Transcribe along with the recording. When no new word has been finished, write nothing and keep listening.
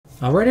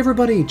Alright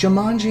everybody,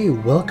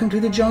 Jumanji, welcome to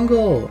the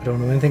jungle. I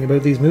don't know anything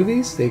about these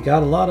movies. They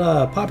got a lot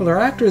of popular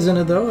actors in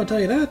it though, I'll tell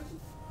you that.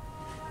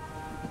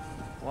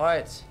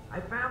 What? I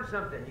found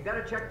something. You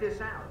gotta check this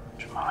out.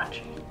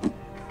 Jumanji.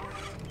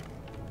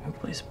 Who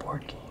plays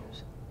board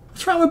games?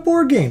 What's wrong with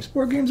board games?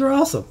 Board games are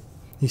awesome.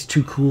 He's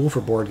too cool for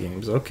board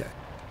games, okay.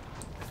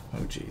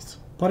 Oh jeez.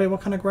 Buddy,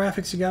 what kind of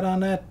graphics you got on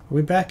that? Are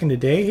we back in the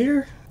day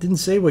here? Didn't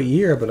say what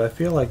year, but I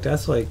feel like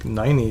that's like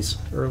 90s,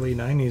 early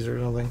 90s or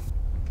something.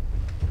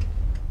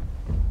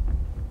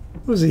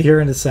 Was he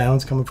hearing the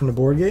sounds coming from the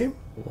board game?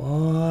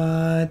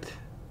 What?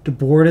 The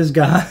board is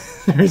gone.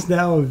 There's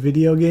now a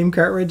video game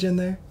cartridge in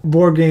there.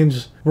 Board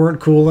games weren't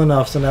cool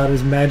enough, so now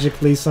there's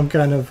magically some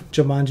kind of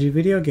Jumanji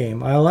video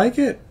game. I like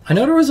it. I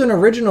know there was an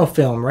original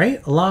film,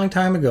 right? A long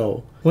time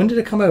ago. When did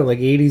it come out? Like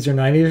 80s or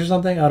 90s or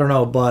something? I don't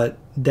know, but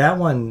that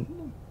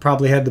one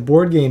probably had the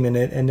board game in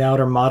it, and now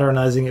they're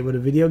modernizing it with a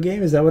video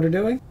game. Is that what they're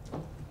doing?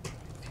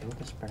 Feel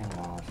the spreading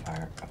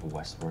wildfire of a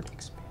westward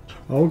expansion.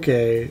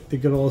 Okay, the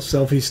good old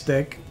selfie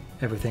stick.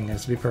 Everything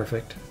has to be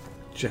perfect.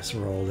 Just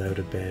rolled out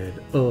of bed.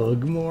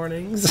 Ugh,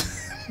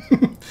 mornings.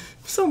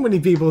 So many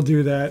people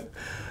do that.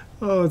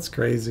 Oh, it's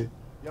crazy.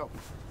 Yo.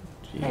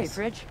 Jeez. Hey,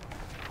 Fridge.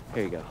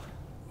 Here you go.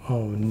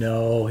 Oh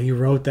no, he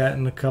wrote that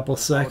in a couple I would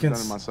have done it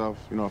seconds. myself,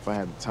 you know, if I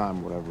had the time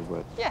or whatever,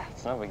 but... Yeah,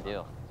 it's no big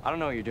deal. I don't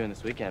know what you're doing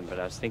this weekend, but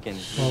I was thinking...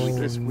 Oh,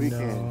 This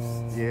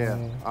weekend,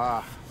 no.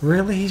 yeah.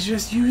 Really? He's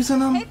just using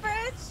them? Hey,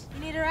 Fridge, you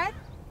need a ride?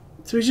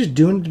 So he's just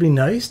doing it to be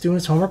nice, doing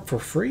his homework for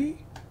free?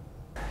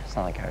 It's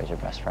not like I was your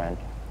best friend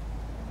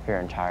for your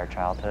entire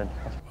childhood.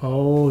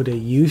 Oh, they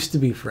used to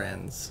be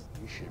friends.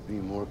 You should be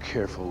more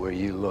careful where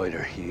you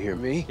loiter, you hear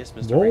me? Yes,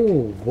 Mr. Whoa,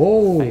 Rick.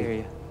 whoa. I hear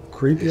you.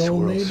 Creepy This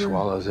old world neighbor.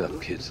 swallows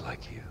up kids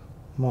like you.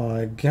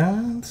 My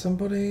God,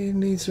 somebody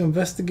needs to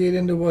investigate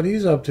into what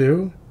he's up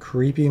to.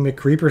 Creepy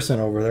McCreeperson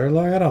over there,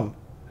 look at him.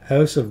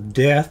 House of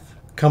Death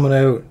coming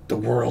out. The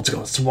world's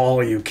gonna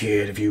swallow you,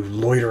 kid, if you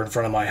loiter in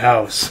front of my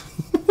house.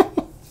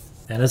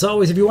 And as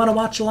always, if you want to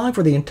watch along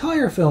for the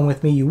entire film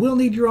with me, you will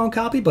need your own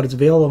copy, but it's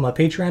available on my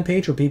Patreon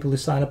page for people who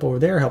sign up over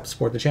there, help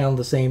support the channel at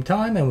the same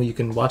time, and you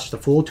can watch the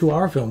full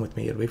 2-hour film with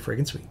me. It'll be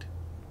friggin' sweet.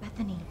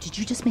 Bethany, did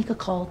you just make a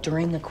call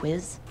during the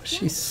quiz?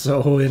 She's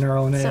so in her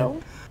own head. So,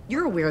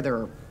 you're aware there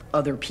are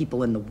other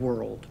people in the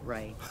world,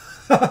 right?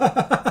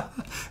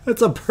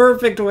 That's a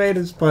perfect way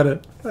to put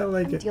it. I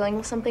like it. Dealing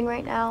with something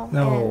right now.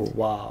 Oh,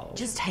 wow.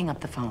 Just hang up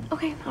the phone.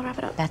 Okay, I'll wrap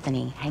it up.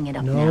 Bethany, hang it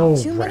up No, now.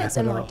 2 minutes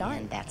and wrap it we're up. done.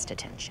 And that's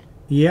detention.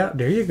 Yeah,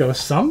 there you go.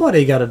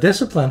 Somebody got to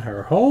discipline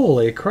her.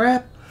 Holy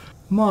crap.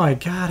 My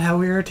God,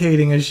 how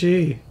irritating is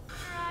she?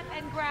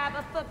 And grab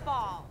a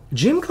football.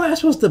 Gym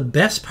class was the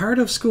best part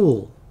of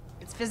school.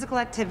 It's physical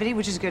activity,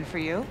 which is good for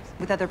you,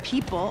 with other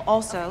people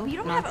also. You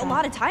don't have a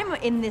lot of time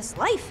in this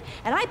life,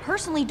 and I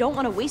personally don't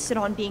want to waste it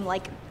on being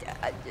like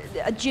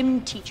a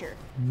gym teacher.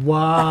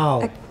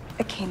 Wow.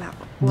 It came out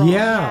wrong.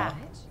 Yeah.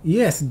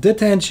 Yes,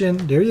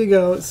 detention. There you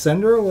go.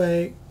 Send her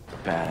away.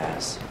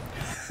 Badass.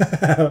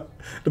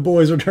 The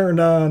boys were turned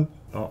on.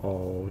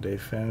 Uh-oh, they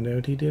found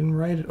out he didn't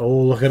write it. Oh,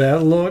 look at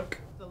that look.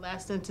 The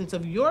last sentence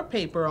of your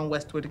paper on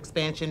westward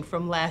expansion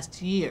from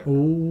last year.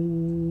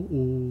 Ooh,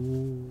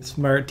 ooh.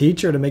 Smart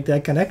teacher to make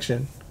that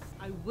connection.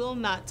 I will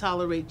not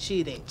tolerate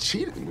cheating.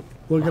 Cheating?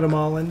 Look at them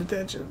all in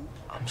detention.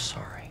 I'm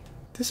sorry.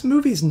 This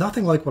movie's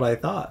nothing like what I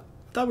thought.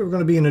 I thought we were going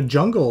to be in a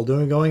jungle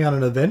going on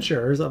an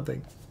adventure or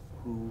something.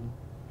 Who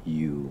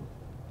you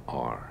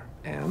are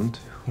and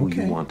who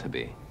Okay. you want to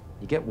be.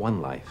 You get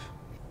one life.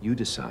 You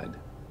decide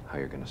how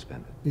you're going to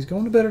spend it. He's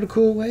going to bed in a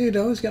cool way,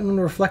 though. He's getting them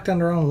to reflect on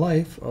their own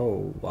life.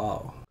 Oh,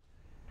 wow.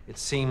 It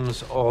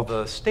seems all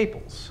the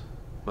staples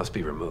must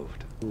be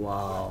removed.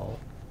 Wow.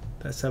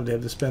 That's how they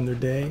have to spend their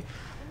day.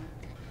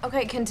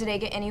 Okay, can today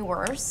get any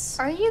worse?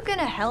 Are you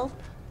gonna help?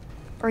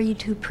 Or are you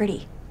too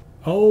pretty?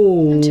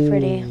 Oh. I'm too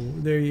pretty.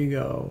 There you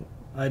go.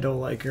 I don't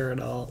like her at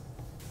all.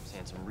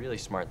 Saying some really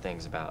smart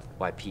things about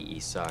why PE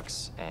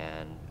sucks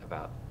and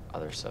about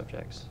other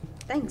subjects.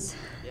 Thanks.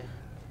 Yeah.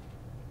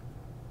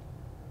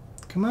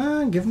 Come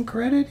on, give him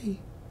credit. He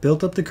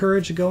built up the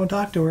courage to go and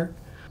talk to her.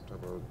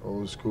 Type of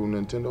old school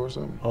Nintendo or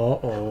something?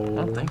 Uh-oh.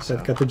 I don't think so.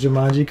 That's got the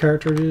Jumanji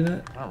cartridge in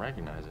it. I don't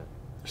recognize it.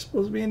 They're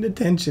supposed to be in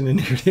detention, and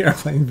here they are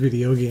playing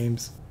video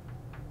games.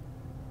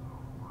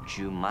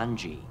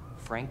 Jumanji.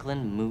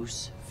 Franklin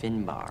Moose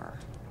Finbar.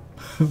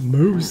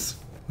 Moose.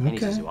 And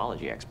he's a Okay.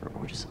 zoology expert,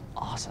 which is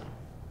awesome.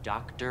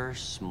 Dr.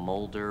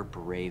 Smolder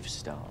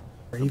Bravestone.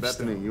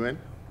 Bethany, you in?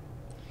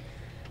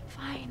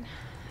 Fine.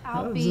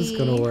 How I'll is this be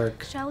gonna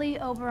work? Shelley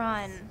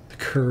Oberon. The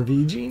curvy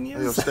Hey, yo,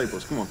 genius.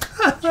 Staples, come on.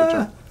 It's your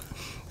turn.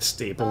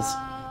 Staples.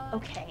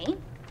 Okay.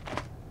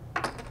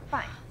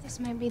 Fine. This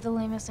might be the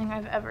lamest thing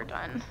I've ever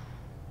done.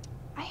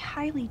 I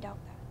highly doubt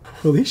that.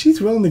 Well, at least she's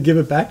willing to give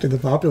it back to the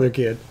popular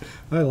kid.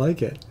 I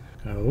like it.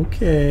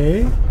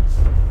 Okay.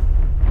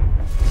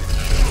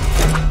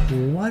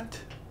 What?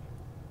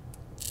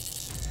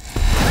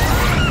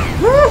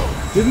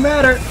 Didn't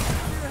matter.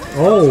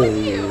 Oh,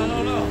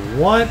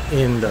 what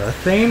in the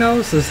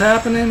Thanos is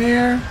happening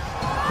here?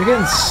 They're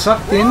getting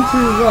sucked into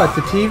what?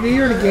 The TV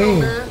or the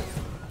game?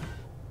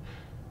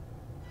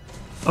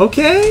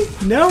 Okay,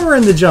 now we're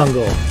in the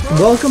jungle.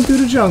 Welcome to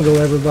the jungle,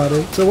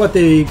 everybody. So what,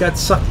 they got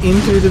sucked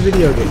into the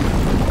video game?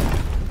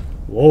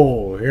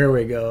 Whoa, here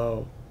we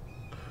go.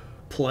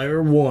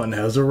 Player 1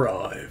 has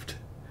arrived.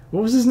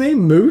 What was his name?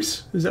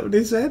 Moose? Is that what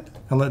they said?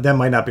 That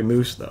might not be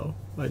Moose, though.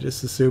 I'm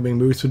just assuming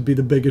Moose would be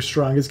the biggest,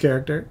 strongest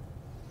character.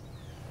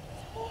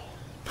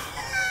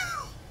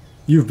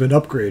 You've been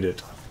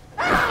upgraded.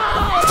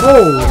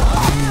 Oh!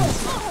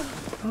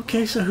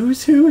 Okay, so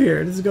who's who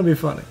here? This is gonna be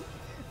funny.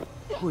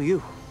 Who are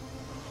you?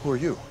 Who are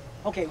you?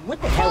 Okay,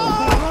 what the hell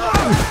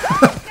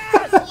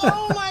is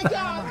Oh my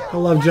god! I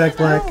love Jack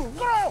Black.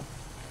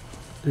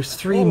 There's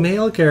 3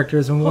 male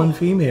characters and 1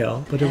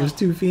 female, but there was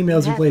 2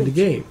 females who played the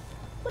game.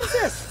 What is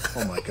this?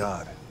 Oh my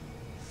god.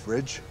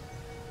 Fridge?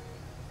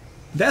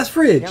 That's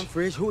Fridge. I'm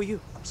Fridge. Who are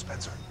you? I'm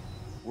Spencer.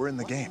 We're in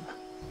the game.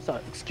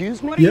 Sorry,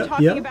 excuse me? What are you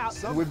talking about?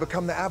 So we've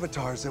become the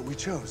avatars that we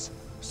chose.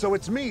 So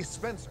it's me,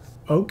 Spencer.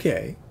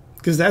 Okay.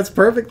 Because that's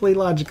perfectly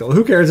logical.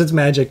 Who cares? It's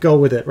magic. Go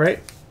with it, right?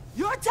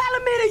 You're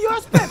telling me that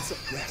you're Spencer?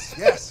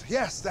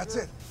 Yes, that's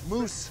it.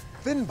 Moose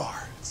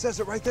Finbar. It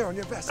says it right there on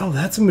your vest. Oh,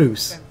 that's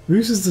Moose.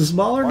 Moose is the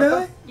smaller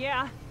guy?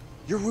 Yeah.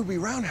 You're Ruby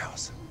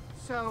Roundhouse.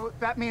 So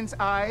that means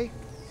I...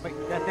 Wait,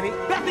 Bethany?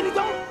 Bethany,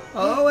 don't!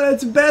 Oh,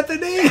 that's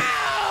Bethany!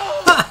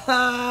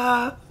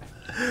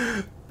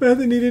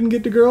 Bethany didn't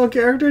get the girl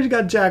character. She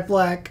got Jack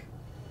Black.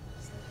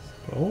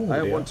 Oh, I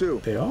have one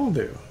too. They all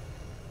do.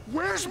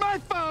 Where's my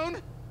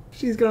phone?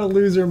 She's gonna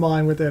lose her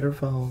mind without her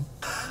phone.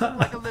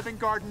 Like a living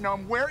garden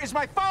gnome. Where is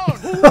my phone?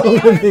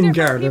 Living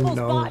garden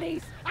gnome.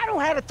 I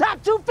don't have the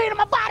top 2 feet of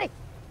my body!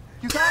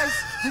 You guys,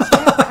 this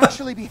can't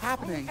actually be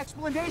happening.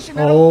 Explanation.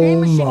 That Oh old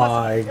game machine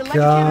my must-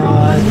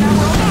 god.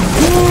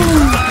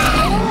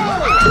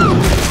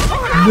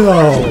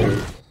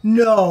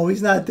 No,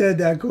 he's not dead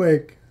that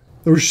quick.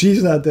 Or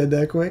she's not dead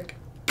that quick.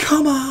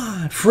 Come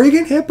on,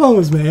 friggin'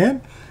 hippos,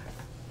 man.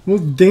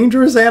 Most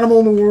dangerous animal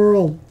in the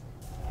world.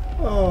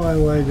 Oh, I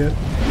like it.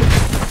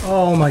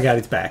 Oh my god,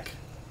 he's back.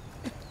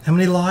 How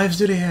many lives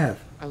do they have?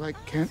 I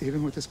can't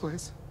even with this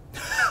place.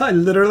 I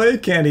literally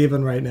can't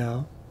even right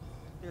now.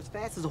 They're as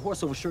fast as a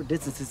horse over short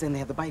distances, and they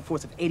have the bite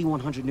force of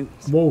 8,100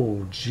 newtons.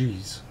 Whoa,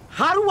 jeez.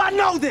 How do I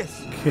know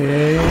this?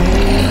 Okay.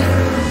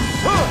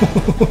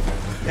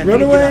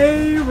 Run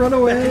away! Run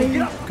away!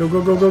 Go,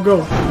 go, go, go,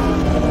 go. Oh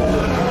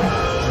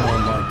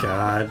my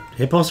god.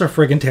 Hippos are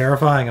friggin'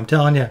 terrifying, I'm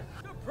telling you.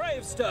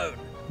 Gravestone.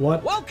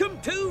 What? Welcome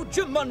to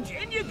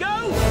Jumanji. In you go.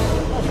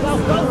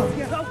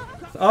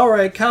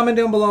 Alright, comment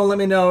down below and let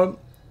me know.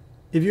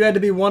 If you had to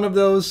be one of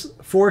those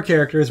 4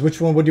 characters,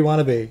 which one would you want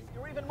to be?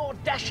 You're even more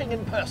dashing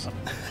in person.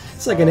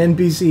 It's like an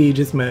NPC you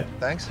just met.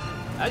 Thanks.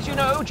 As you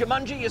know,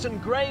 Jumanji is in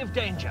grave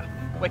danger.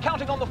 We're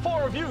counting on the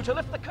 4 of you to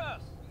lift the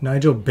curse.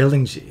 Nigel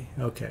Billingsley.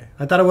 Okay.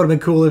 I thought it would have been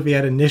cool if he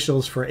had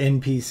initials for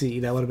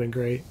NPC. That would have been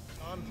great.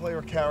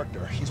 Non-player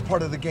character. He's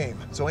part of the game.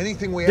 So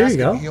anything we There ask you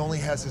go. him, he only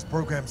has his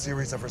programmed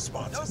series of No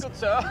responses. good,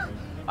 sir.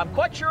 I'm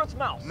quite sure it's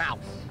Mouse. Mouse.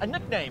 A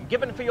nickname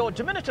given for your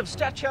diminutive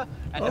stature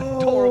and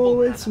adorable Oh,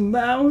 manner. it's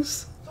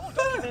Mouse. It's all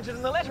documented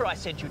in the letter I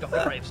sent you,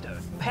 Dr.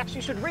 Gravestone. Perhaps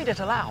you should read it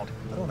aloud.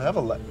 I don't have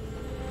a let.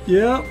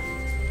 Yep.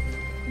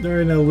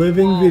 They're in a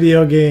living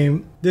video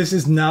game. This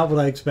is not what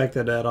I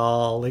expected at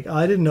all. Like,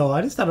 I didn't know.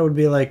 I just thought it would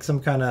be like some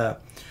kind of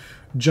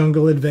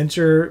jungle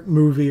adventure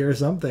movie or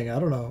something. I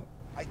don't know.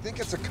 I think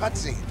it's a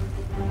cutscene.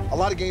 A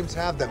lot of games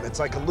have them. It's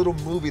like a little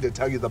movie to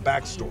tell you the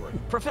backstory.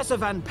 Professor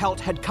Van Pelt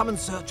had come in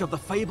search of the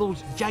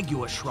fabled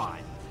Jaguar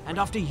Shrine, and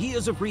after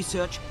years of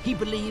research, he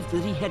believed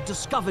that he had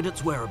discovered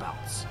its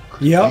whereabouts.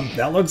 Yep,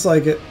 that looks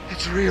like it.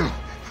 It's real.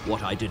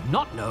 What I did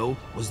not know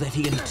was that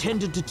he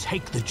intended to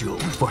take the jewel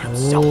for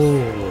himself.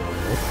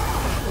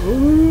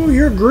 Ooh,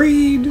 your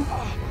greed.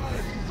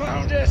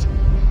 Found it.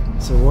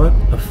 So what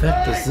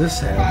effect does this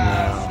have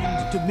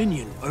now?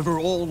 Dominion over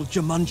all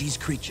Jumanji's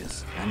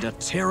creatures, and a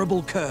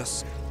terrible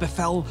curse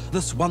befell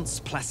this once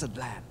placid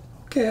land.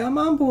 Okay, I'm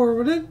on board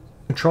with it.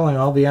 Controlling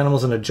all the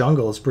animals in a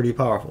jungle is pretty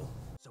powerful.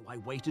 So I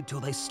waited till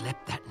they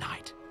slept that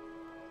night,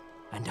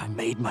 and I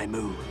made my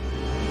move.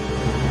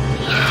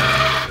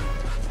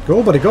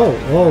 Go, buddy, go.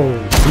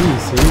 Oh,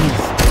 jeez,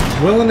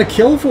 he's willing to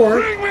kill for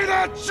it. Bring me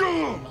that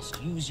jewel! You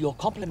must use your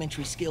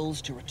complementary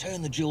skills to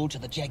return the jewel to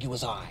the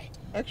Jaguar's eye.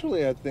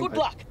 Actually, I think... Good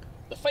luck!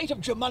 The fate of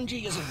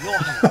Jumanji is in your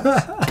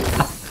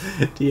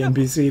hands. The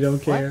NPC don't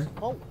care.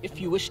 Well, if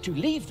you wish to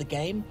leave the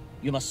game,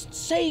 you must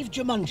save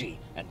Jumanji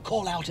and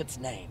call out its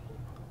name.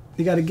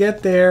 You gotta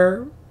get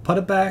there, put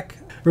it back,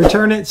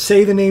 return it,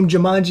 say the name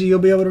Jumanji, you'll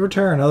be able to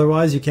return.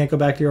 Otherwise, you can't go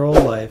back to your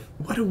old life.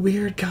 What a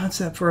weird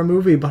concept for a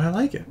movie, but I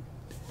like it.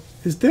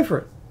 It's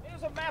different.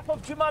 Here's a map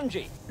of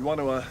Jumanji. You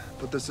want to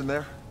put this in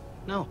there?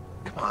 No.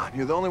 Come on,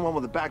 you're the only one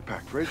with a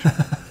backpack, Fridge.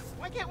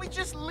 Why can't we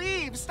just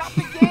leave? Stop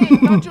the game.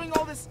 Not doing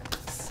all this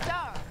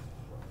stuff.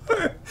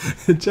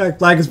 Jack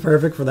Black is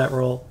perfect for that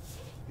role.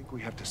 I think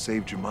we have to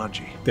save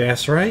Jumanji.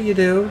 That's right, you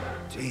do.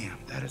 Damn,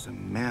 that is a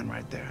man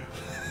right there.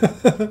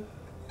 The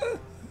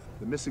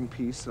missing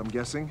piece, I'm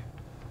guessing.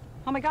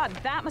 Oh my god,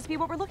 that must be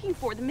what we're looking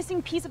for. The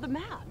missing piece of the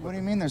map. What do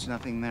you mean there's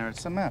nothing there?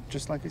 It's a map,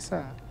 just like you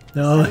said.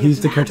 Oh,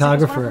 he's the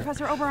cartographer.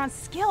 Professor Oberon's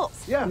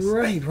skills. Yes.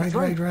 Right.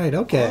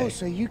 Okay. Oh,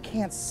 so you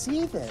can't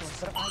see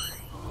this.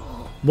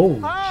 Whoa,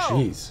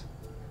 jeez.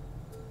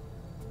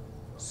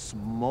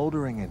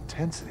 Smoldering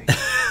intensity.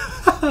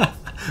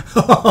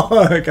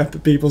 I got the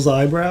people's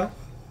eyebrow.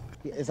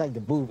 Yeah, it's like the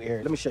boob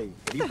area. Let me show you.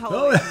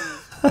 Oh,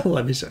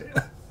 let me show you.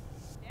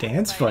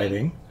 Dance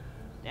fighting.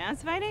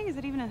 Dance fighting? Is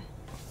it even a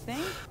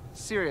thing?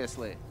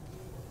 Seriously.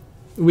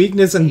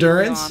 Weakness,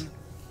 endurance.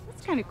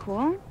 That's kind of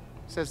cool.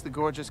 Says the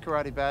gorgeous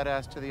karate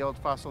badass to the old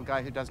fossil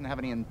guy who doesn't have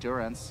any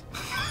endurance.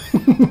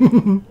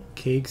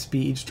 Cake,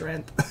 speed,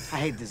 strength. I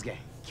hate this game.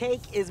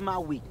 Cake is my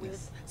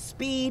weakness.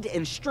 Speed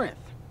and strength.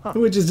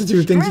 Which is the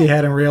two things he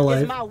had in real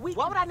life. Why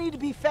would I need to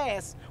be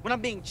fast when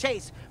I'm being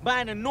chased by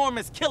an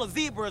enormous killer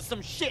zebra or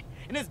some shit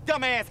in this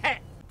dumbass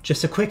hat?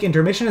 Just a quick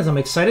intermission as I'm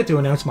excited to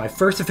announce my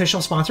first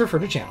official sponsor for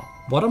the channel.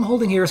 What I'm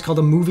holding here is called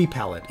a movie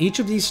palette. Each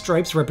of these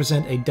stripes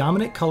represent a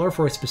dominant color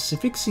for a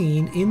specific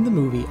scene in the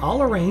movie,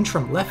 all arranged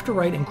from left to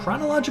right in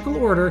chronological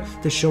order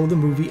to show the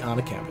movie on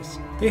a canvas.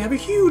 They have a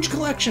huge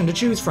collection to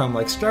choose from,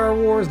 like Star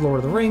Wars, Lord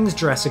of the Rings,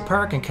 Jurassic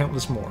Park, and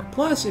countless more.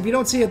 Plus, if you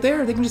don't see it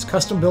there, they can just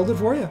custom build it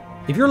for you.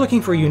 If you're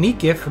looking for a unique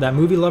gift for that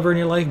movie lover in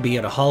your life, be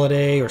it a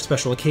holiday or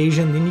special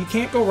occasion, then you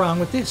can't go wrong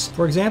with this.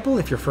 For example,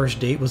 if your first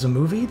date was a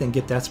movie, then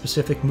get that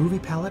specific movie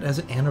palette as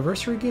an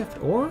anniversary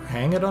gift, or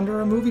hang it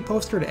under a movie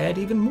poster to add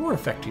even more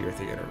effect to your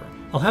theater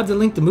room. I'll have the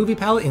link to movie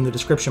palette in the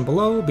description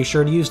below. Be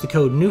sure to use the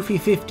code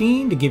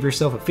NUFI15 to give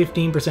yourself a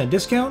 15%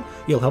 discount.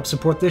 You'll help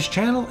support this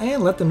channel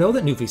and let them know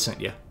that Nufi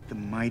sent you. The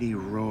mighty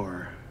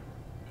roar.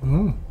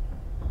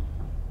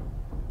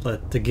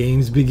 Let the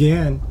games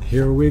begin.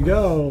 Here we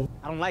go.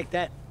 I don't like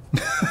that.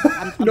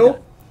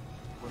 Nope.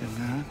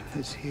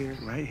 It's here,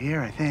 right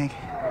here, I think.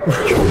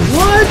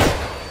 What?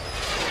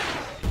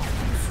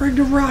 Where'd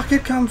the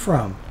rocket come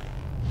from?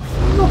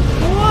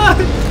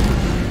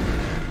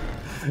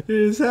 What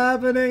is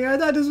happening? I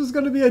thought this was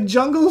going to be a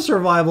jungle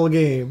survival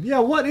game. Yeah,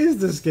 what is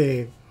this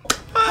game?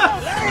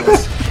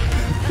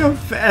 How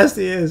fast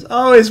he is.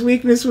 Oh, his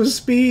weakness was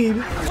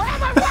speed.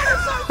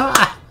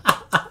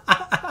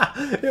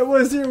 It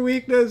was your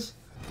weakness.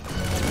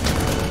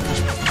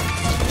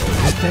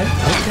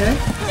 Okay.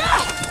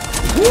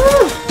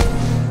 Woo!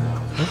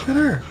 Look at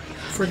her.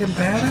 Friggin'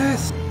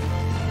 badass.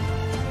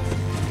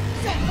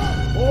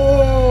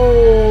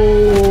 Oh!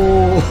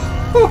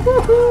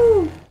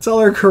 It's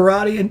all her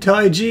karate and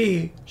tai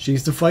chi.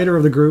 She's the fighter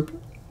of the group.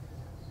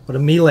 But a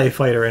melee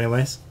fighter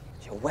anyways.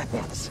 Your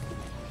weapons.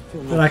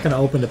 They're not going to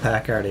open the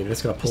pack, are they? They're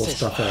just going to pull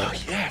stuff out. Oh,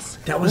 yes.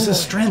 That was his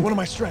strength. One of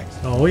my strengths.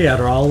 Oh yeah,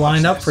 they're all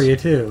lined up for you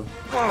too.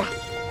 You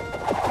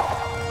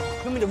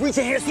want me to reach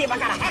in here and see if I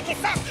got a hacky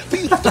sack?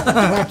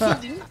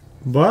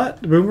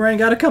 But the boomerang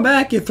got to come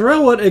back. You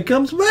throw it, it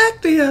comes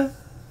back to you.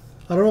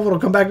 I don't know if it'll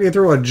come back to you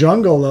through a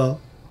jungle though.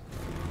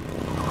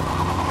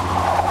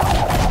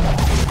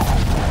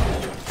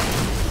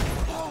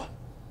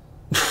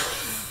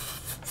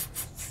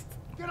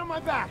 Get on my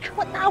back.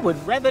 What? I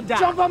would rather die.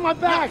 Jump on my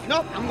back.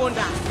 Nope, I'm going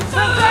down.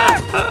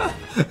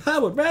 I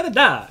would rather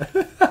die.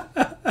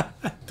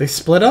 They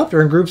split up.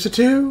 They're in groups of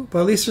two. But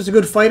at least there's a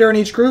good fighter in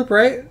each group,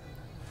 right?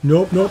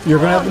 Nope. You're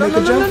going to have to make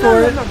a jump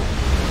for it.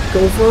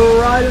 Go for a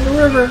ride in the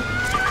river.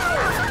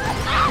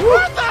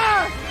 What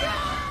the?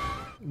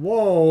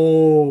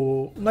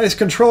 Whoa. Nice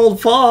controlled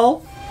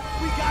fall.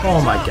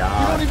 Oh my You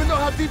god. don't even know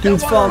how deep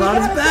Dude's that falling water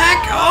on his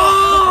back.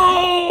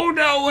 Oh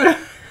no. It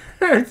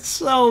hurts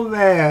so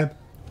bad.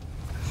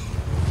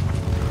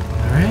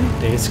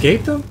 Alright. They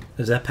escaped him?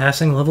 Is that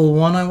passing level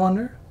 1, I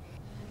wonder?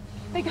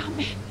 They got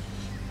me.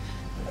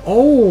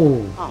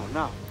 Oh. Oh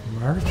no.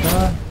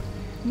 Martha.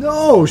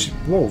 No! She,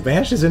 whoa,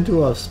 vanishes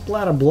into a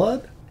splat of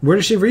blood? Where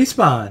does she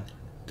respawn?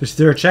 Is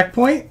there a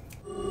checkpoint?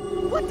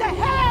 What the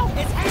hell?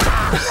 It's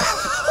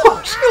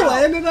Oh, she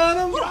landed on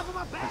him?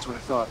 That's what I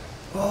thought.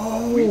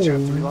 Oh. We each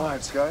have 3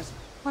 lives, guys.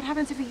 What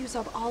happens if we use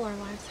up all our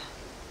lives?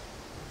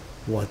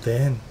 What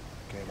then?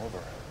 Game over.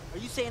 Are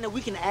you saying that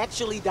we can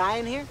actually die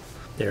in here?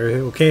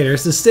 Okay,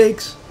 there's the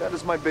stakes. That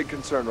is my big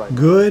concern right now.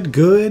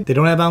 Good. They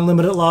don't have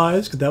unlimited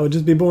lives, because that would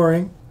just be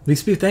boring. At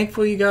least be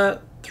thankful you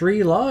got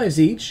 3 lives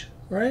each,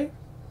 right?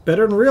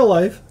 Better than real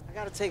life. I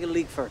gotta take a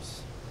leak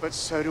first. But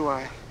so do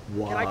I.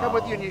 Wow. Can I come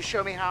with you and you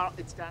show me how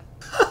it's done?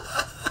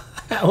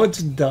 How it's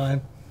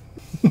done.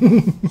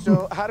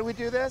 So how do we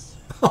do this?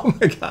 Oh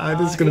my god,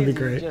 this is going to be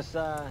great. Just,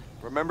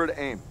 Remember to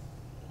aim.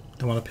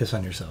 Don't want to piss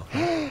on yourself.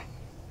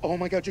 Oh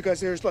my god, you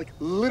guys, there's like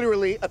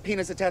literally a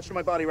penis attached to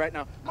my body right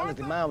now. I looked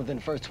at mine within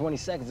the first 20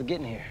 seconds of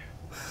getting here.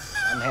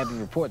 I'm happy to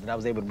report that I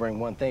was able to bring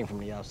one thing from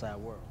the outside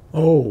world.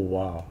 Oh,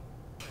 wow.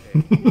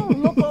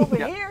 Look over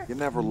here. You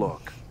never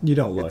look. You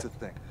don't look. It's a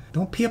thing.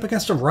 Don't pee up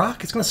against a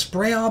rock. It's going to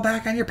spray all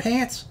back on your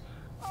pants.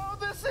 Oh,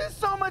 this is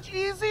so much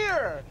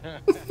easier.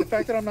 The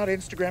fact that I'm not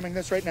Instagramming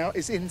this right now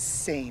is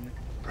insane.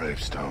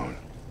 Brave Stone.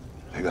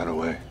 They got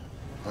away.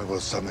 I will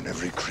summon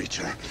every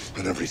creature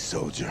and every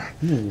soldier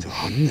to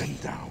hunt them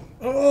down.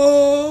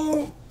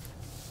 Oh,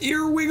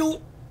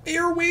 earwiggle,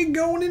 earwig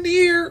going in the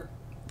ear.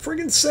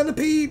 Friggin'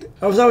 centipede.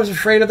 I was always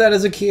afraid of that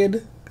as a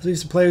kid because I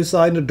used to play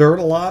outside in the dirt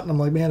a lot, and I'm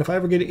like, man, if I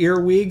ever get an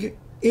earwig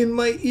in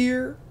my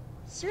ear.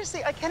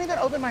 Seriously, I can't even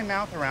open my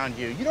mouth around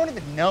you. You don't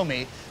even know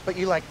me, but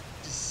you, like,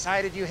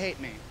 decided you hate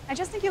me. I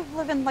just think you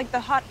live in, like, the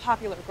hot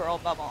popular girl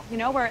bubble, you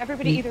know, where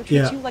everybody either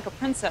treats you like a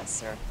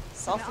princess or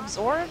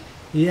self-absorbed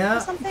Yeah, or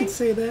you something. could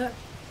say that.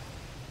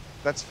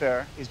 That's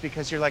fair. Is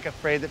because you're, like,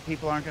 afraid that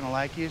people aren't going to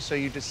like you, so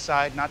you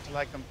decide not to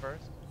like them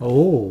first?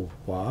 Oh,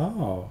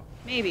 wow.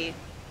 Maybe.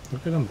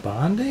 Look at them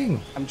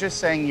bonding. I'm just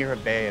saying you're a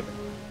babe.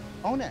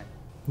 Own it.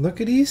 Look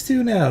at these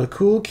two now. The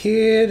cool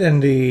kid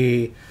and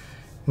the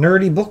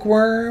nerdy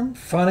bookworm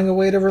finding a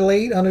way to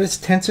relate under this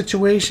tense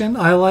situation.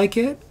 I like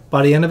it.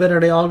 By the end of it, are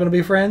they all going to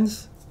be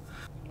friends?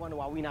 Wonder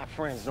why we not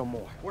friends no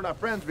more. We're not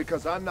friends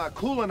because I'm not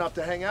cool enough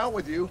to hang out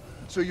with you,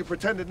 so you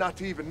pretended not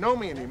to even know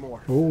me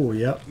anymore. Oh,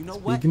 yep. You know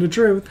what? Speaking the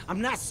truth.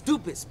 I'm not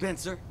stupid,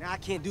 Spencer. Now I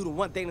can't do the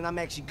one thing that I'm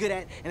actually good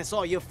at, and it's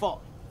all your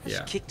fault. I Yeah.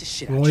 should kick the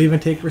shit He out won't you. even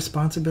take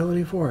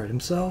responsibility for it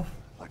himself.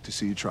 I'd like to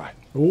see you try.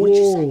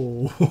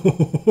 Oh.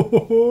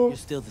 You're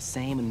still the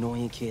same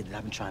annoying kid that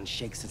I've been trying to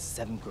shake since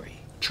 7th grade.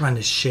 Trying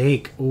to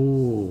shake.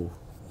 Ooh.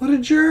 What a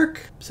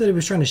jerk. Said he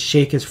was trying to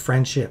shake his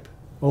friendship.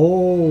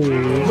 Oh.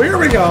 Here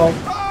we go.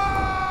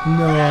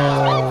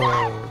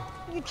 No.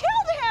 You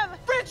killed him!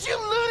 Fritz, you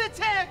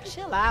lunatic!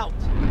 Chill out.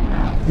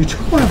 You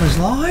took one of his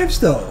lives,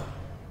 though.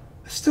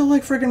 Still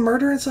like friggin'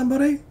 murdering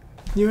somebody?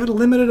 You had a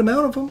limited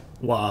amount of them.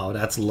 Wow,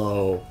 that's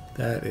low.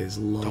 That is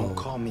low. Don't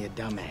call me a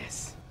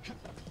dumbass.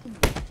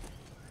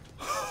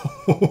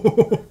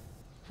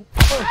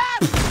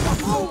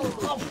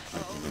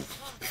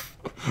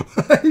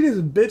 He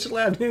just bitch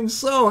slapped him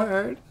so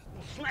hard.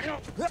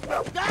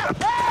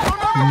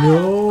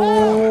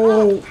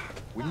 No.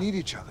 We need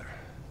each other.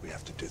 We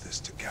have to do this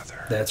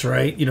together. That's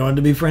right. You don't have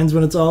to be friends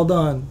when it's all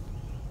done.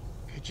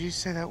 Could you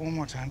say that one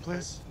more time,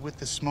 please? With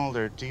the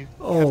smolder, do you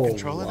Oh, have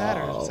control of that,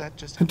 or wow. is that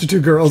just... The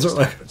two girls are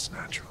like, Happens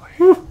naturally.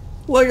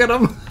 look at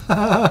them.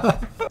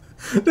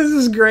 This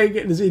is great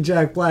getting to see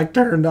Jack Black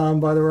turned on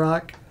by The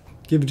Rock.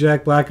 Give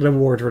Jack Black an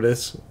award for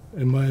this,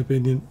 in my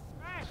opinion.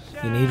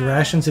 You need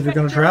rations if you're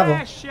going to travel.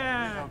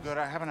 Oh, good.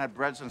 I haven't had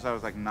bread since I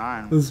was like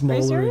 9. The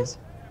smoldering.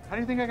 How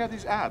do you think I got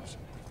these abs?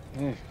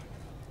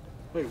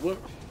 Wait, what?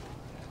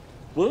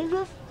 What is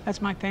this?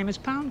 That's my famous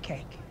pound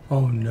cake.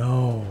 Oh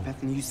no.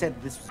 Bethany, you said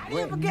this was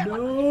bread.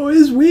 No,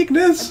 his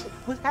weakness.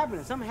 What's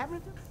happening? Something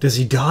happening to him? Does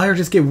he die or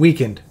just get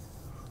weakened?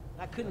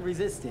 I couldn't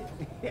resist it.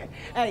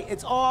 Hey,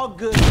 it's all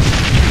good.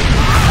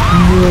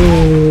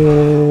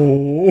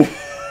 No.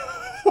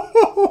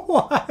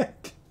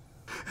 What?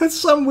 That's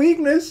some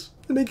weakness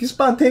to make you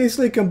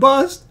spontaneously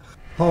combust.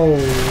 Oh.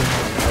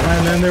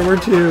 And then there were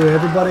two.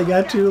 Everybody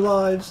got 2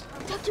 lives.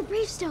 Dr.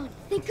 Bravestone,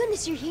 thank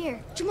goodness you're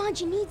here.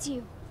 Jumanji needs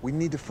you. We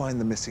need to find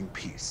the missing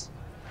piece.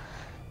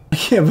 I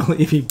can't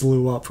believe he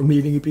blew up from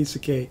eating a piece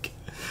of cake.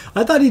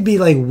 I thought he'd be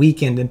like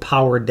weakened and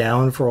powered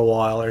down for a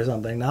while or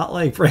something, not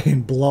like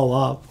freaking blow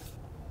up.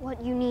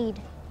 What you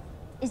need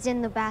is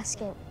in the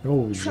basket.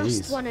 Oh,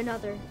 Trust jeez. one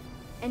another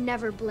and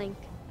never blink.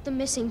 The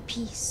missing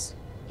piece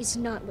is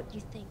not what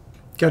you think.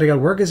 Gotta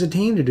work as a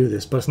team to do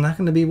this, but it's not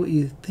going to be what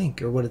you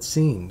think or what it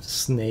seems.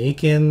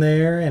 Snake in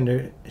there,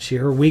 and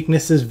her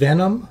weakness is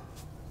venom.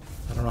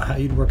 I don't know how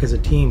you'd work as a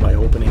team by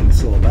opening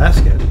this little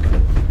basket.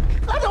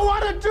 I don't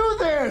want to do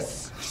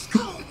this!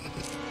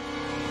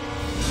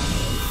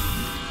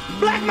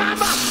 Black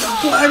Mamba!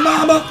 Black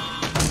Mamba!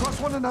 Cross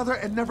one another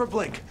and never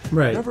blink.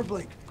 Right. Never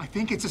blink. I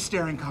think it's a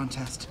staring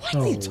contest. What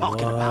are you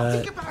talking about?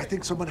 Think about I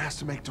think someone has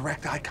to make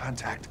direct eye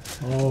contact.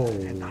 Oh.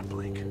 And not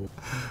blink.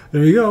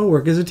 There you go.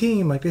 Work as a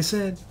team, like they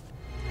said.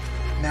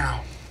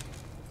 Now.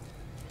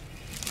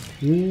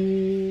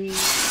 Ooh.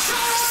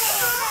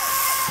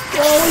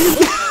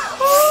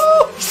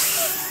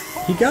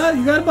 You got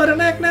it by the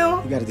neck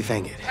now? You gotta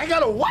defang it. I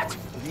gotta what?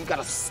 You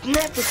gotta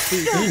snap it,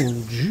 Steve. Oh,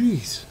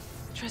 jeez.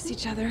 Trust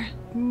each other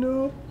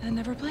No. and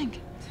never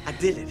blink. I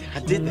did it. I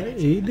did that.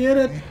 He did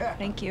it.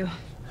 Thank you.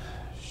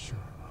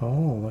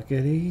 Oh, look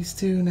at these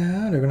two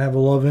now. They're going to have a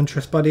love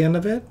interest by the end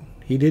of it.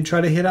 He did try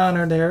to hit on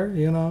her there,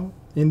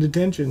 in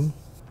detention.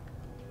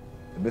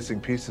 The missing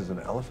piece is an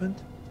elephant?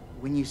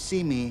 When you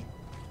see me,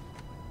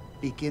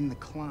 begin the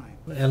climb.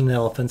 And an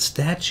elephant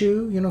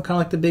statue, kind of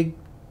like the big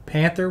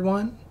panther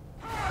one.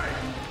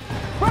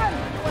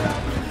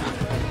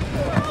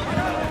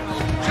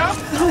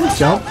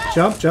 Jump,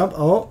 jump, jump.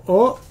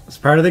 Oh, it's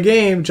part of the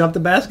game. Jump the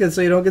basket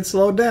so you don't get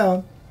slowed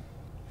down.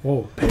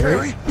 Whoa,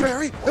 parry.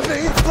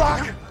 Evade,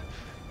 block!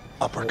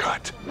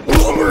 Uppercut.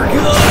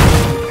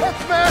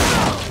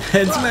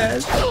 Head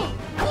smash.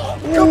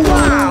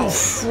 Wow.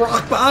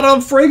 Rock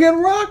bottom,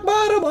 friggin' rock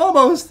bottom.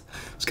 Almost.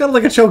 It's kind of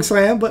like a choke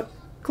slam, but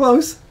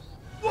close.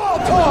 Wall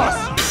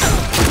toss!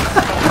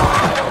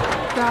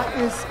 That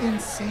is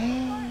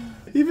insane.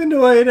 Even the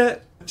way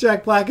that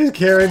Jack Black is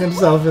carrying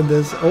himself in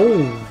this.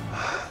 Oh.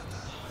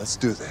 Let's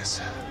do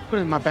this. Put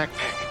it in my backpack.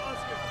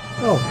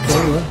 Oh,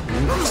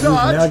 okay.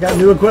 Well, now I got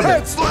new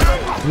equipment.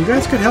 You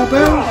guys could help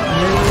out.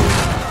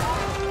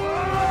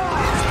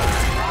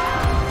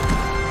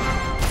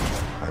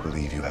 I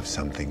believe you have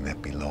something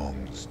that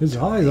belongs. His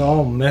eye's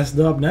all messed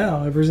up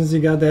now ever since he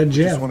got that I just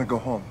gem. want to go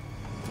home.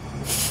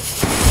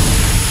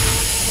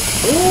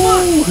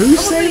 Oh, who's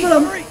saving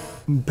him?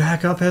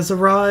 Backup has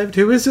arrived.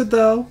 Who is it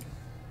though?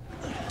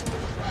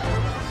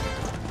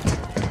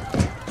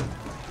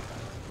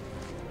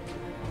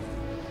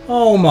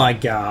 Oh my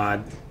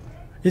god.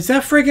 Is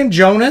that friggin'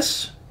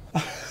 Jonas?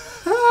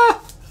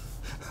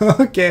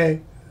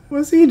 Okay.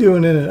 What's he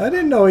doing in it? I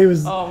didn't know he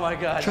was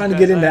trying to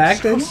get into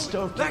acting.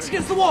 Backs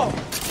against the wall.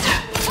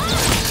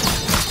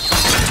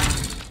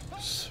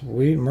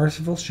 Sweet,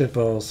 merciful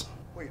shitballs.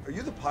 Wait, are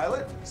you the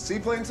pilot?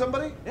 Seaplane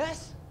somebody?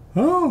 Yes.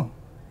 Oh,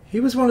 he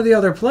was one of the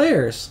other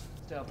players.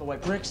 Stay out the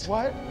white bricks.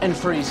 What? And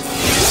freeze.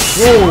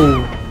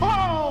 Whoa.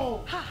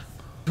 Oh!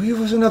 He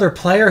was another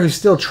player who's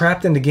still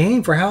trapped in the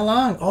game for how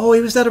long? Oh,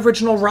 he was that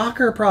original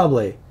rocker,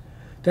 probably.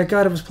 That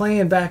guy that was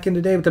playing back in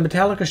the day with the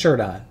Metallica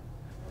shirt on.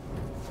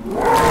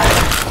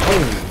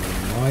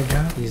 Oh my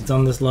god, he's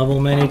done this level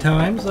many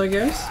times, I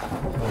guess.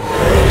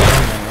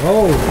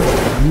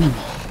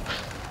 Oh.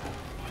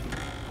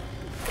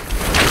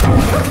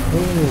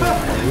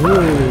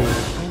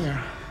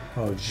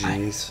 Oh,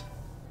 jeez.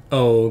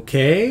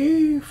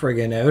 Okay,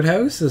 friggin'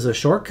 outhouse is a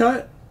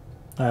shortcut.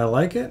 I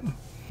like it.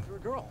 You're a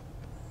girl.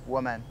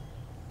 Woman.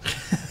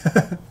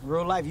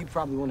 Real life, you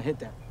probably want to hit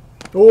that.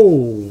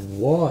 Oh,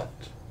 what?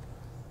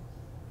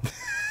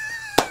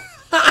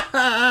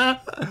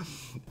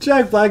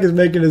 Jack Black is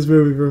making this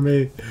movie for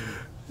me.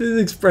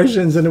 His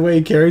expressions and the way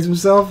he carries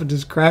himself are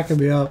just cracking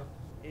me up.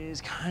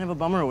 It's kind of a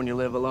bummer when you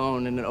live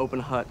alone in an open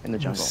hut in the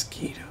jungle.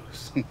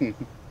 Mosquitoes.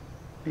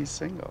 He's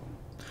single.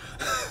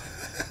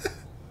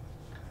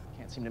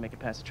 Can't seem to make it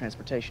past the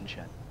transportation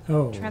shed.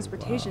 Oh,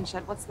 Transportation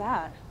shed, what's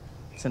that?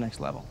 It's the next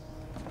level.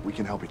 We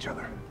can help each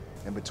other.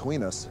 And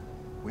between us,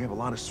 we have a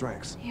lot of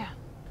strengths. Yeah.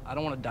 I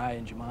don't want to die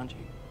in Jumanji.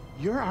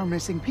 You're our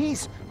missing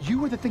piece. You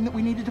were the thing that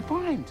we needed to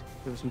find.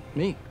 It was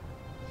me.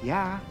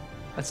 Yeah.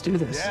 Let's do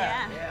this.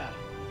 Yeah.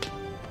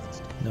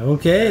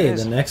 Okay,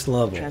 the next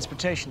level.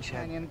 Transportation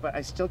shed. But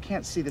I still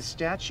can't see the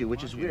statue,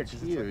 which is weird.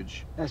 It's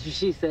huge. That's what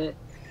she said.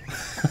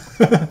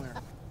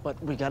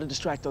 But we gotta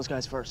distract those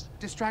guys first.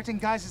 Distracting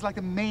guys is like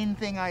the main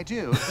thing I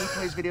do. He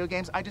plays video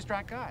games, I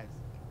distract guys.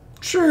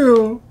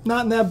 True.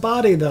 Not in that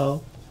body,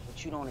 though.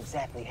 But you don't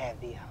exactly have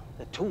the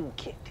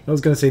toolkit. I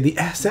was going to say the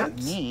assets.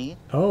 Not me.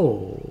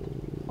 Oh.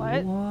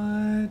 What?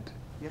 What?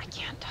 I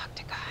can't talk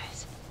to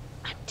guys.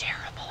 I'm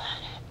terrible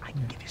at it. I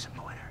can give you some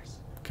pointers.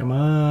 Come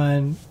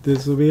on.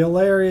 This will be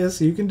hilarious.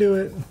 You can do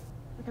it.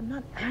 Like, I'm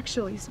not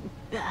actually some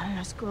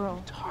badass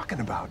girl.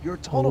 Talking about, you're a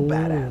total Oh.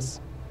 badass.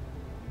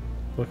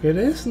 Look at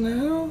this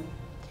now.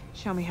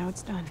 Show me how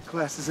it's done.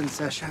 Class is in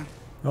session.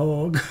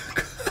 Oh.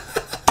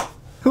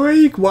 The way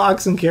he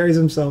walks and carries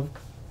himself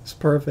is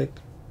perfect.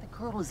 The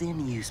girl is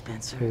in you,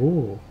 Spencer.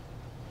 Ooh.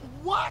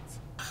 What?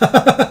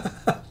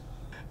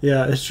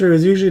 Yeah, it's true.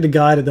 It's usually the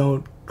guy that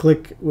don't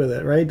click with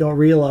it, right? Don't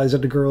realize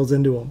that the girl's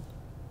into him.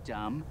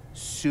 Dumb,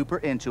 super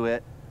into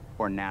it,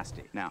 or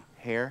nasty. Now,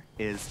 hair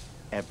is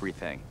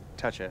everything.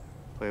 Touch it,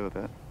 play with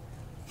it,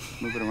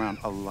 move it around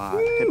a lot,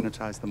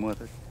 hypnotize them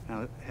with it.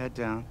 Now, head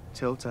down,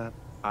 tilt up,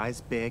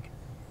 eyes big.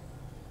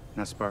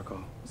 Now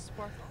sparkle.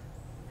 Sparkle.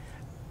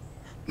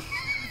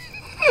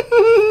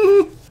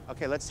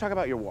 Okay, let's talk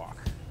about your walk.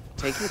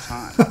 Take your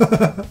time.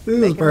 This is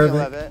Make a meal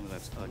of perfect. it.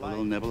 That's like a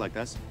little nibble like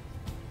this.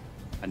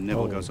 A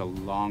nibble goes a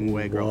long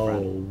way,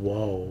 girlfriend.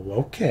 Whoa.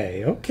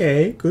 Okay,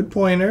 okay. Good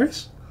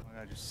pointers. Oh my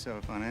God, you're so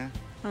funny.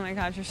 Oh my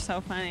god, you're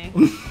so funny.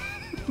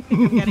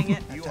 You're getting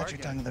it. You touch your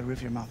tongue to the roof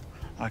of your mouth.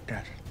 Like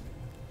that.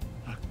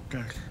 Like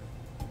that.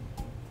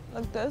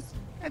 Like this?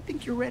 I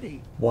think you're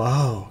ready.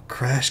 Wow.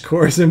 Crash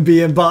course in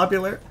being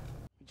popular.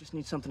 We just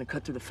need something to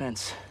cut through the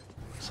fence.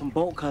 Some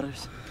bolt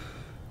cutters.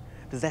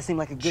 Does that seem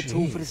like a good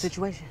tool for the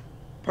situation?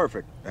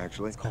 Perfect,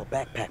 actually. It's called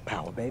backpack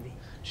power, baby.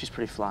 She's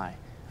pretty fly.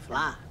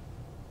 Fly.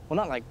 Well,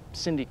 not like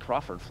Cindy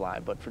Crawford fly,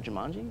 but for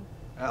Jumanji,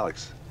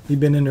 Alex, You've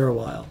been in there a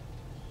while.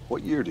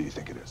 what year do you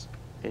think it is?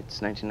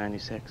 it's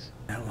 1996.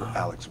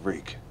 Alex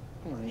Reek.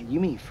 You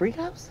mean Freak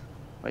House?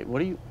 Wait,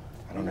 what are you?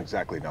 I don't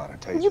exactly know how to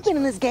tell you. You've been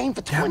in this game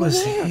for 20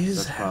 was years.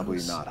 his That's probably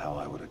house. not how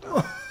I would have done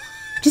it.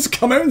 Just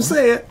come out and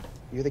say it.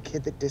 You're the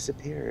kid that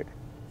disappeared.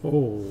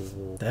 Oh,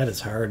 that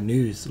is hard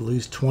news. To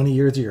lose 20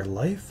 years of your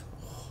life?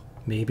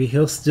 Maybe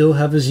he'll still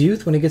have his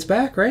youth when he gets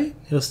back, right?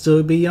 He'll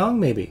still be young,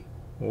 maybe.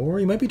 Or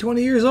he might be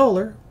 20 years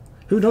older.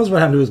 Who knows what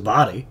happened to his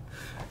body?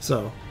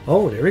 So,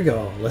 oh, there we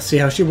go. Let's see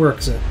how she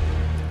works it.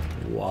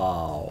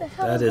 Wow.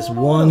 That is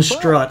one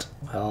strut.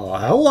 Oh,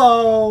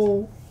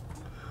 hello.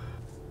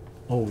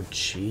 Oh,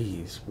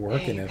 jeez.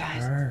 Working it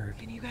hard.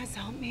 Can you guys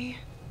help me?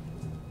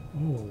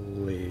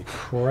 Holy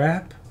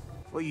crap.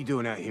 What are you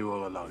doing out here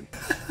all alone?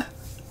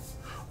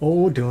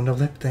 Oh, doing the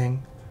lip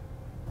thing.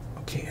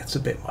 Okay, that's a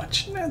bit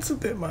much. That's a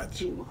bit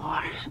much. You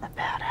are a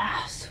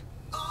badass.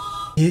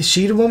 Is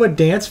she the one with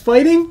dance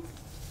fighting?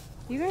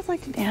 You guys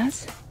like to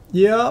dance?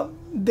 Yep,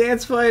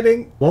 dance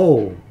fighting.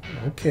 Whoa,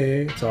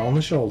 okay, it's all on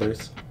the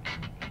shoulders.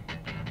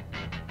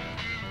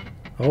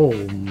 Oh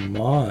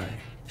my.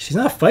 She's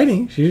not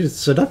fighting, she's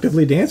just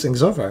seductively dancing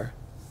so far.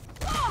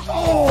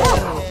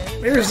 Oh,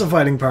 there's the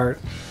fighting part.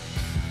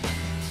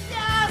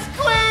 Yes,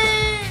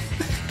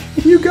 queen!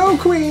 You go,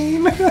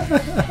 queen!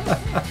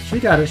 She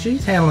got it.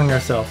 She's handling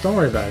herself. Don't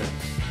worry about it.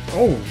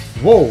 Oh,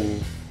 whoa.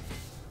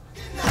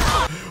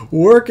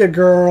 Work it,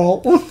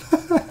 girl.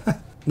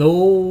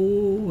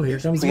 No, here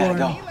comes more.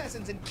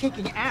 Lessons in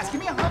kicking ass. Give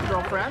me a hug,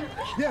 girlfriend.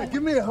 Yeah,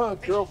 give me a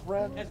hug,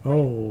 girlfriend.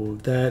 Oh,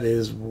 that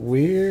is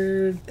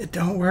weird. It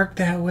don't work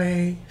that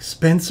way,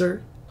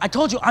 Spencer. I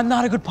told you I'm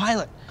not a good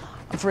pilot.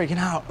 I'm freaking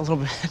out a little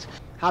bit.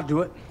 I'll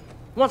do it.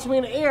 Once we're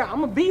in the air, I'm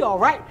gonna be all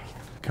right.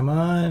 Come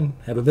on,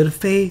 have a bit of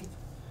faith.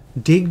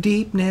 Dig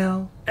deep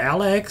now,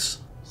 Alex.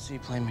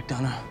 Seaplane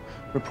McDonough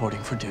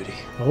reporting for duty.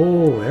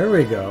 Oh, there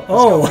we go.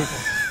 Oh,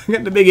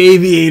 got the big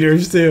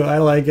aviators too. I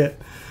like it.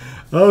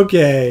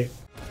 Okay.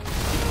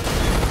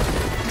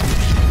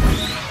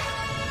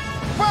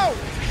 Whoa!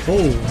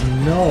 Oh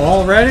no,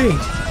 already?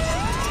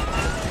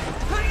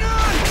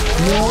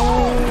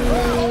 No.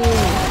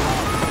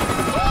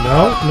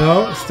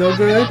 No, still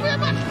good.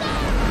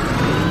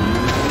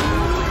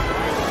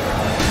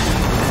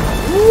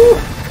 Woo.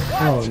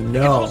 Oh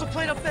no. There's a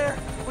plate up there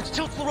which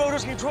tilts the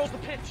rotors and controls the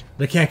pitch.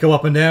 They can't go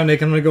up and down, they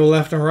can only go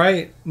left and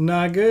right.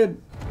 Not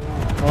good.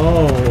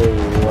 Oh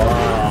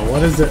wow.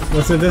 What is it?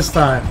 What's it this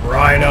time?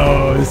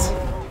 Rhinos.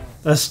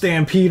 A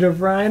stampede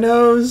of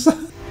rhinos.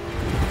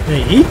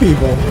 They eat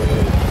people.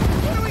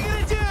 What are we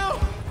gonna do?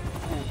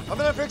 I'm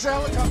gonna fix a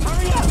helicopter.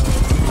 Hurry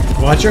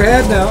up! Watch your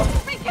head now.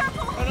 Be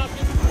careful!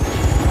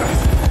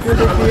 No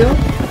big deal.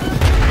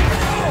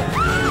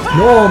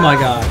 Oh my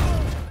god.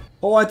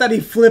 Oh, I thought he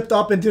flipped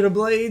up into the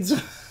blades.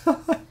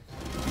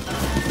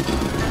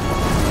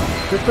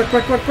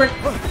 Quick.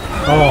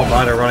 Oh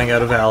my, they're running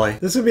out of alley.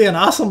 This would be an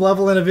awesome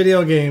level in a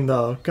video game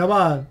though. Come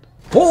on.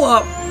 Pull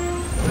up!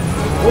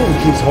 Oh,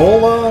 he keeps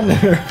hold on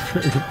there.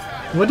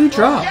 What did he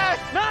drop? Yes,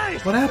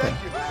 nice! What happened?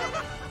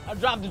 I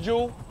dropped the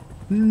jewel.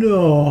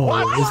 No.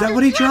 What? Is that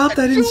what he dropped?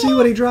 I didn't see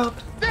what he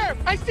dropped. There,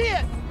 I see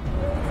it!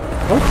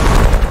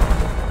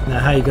 Oh. Now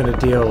how you gonna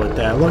deal with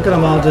that? Look at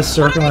them all just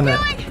circling it.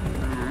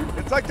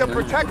 It's like they're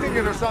protecting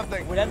it or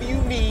something. Whatever you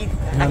need,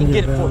 I can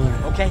get it for you,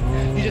 okay?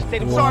 You just stay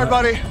the Sorry,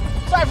 buddy.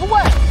 Sorry for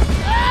what?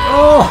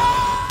 Oh!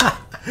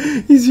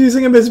 He's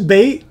using him as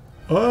bait.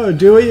 Oh,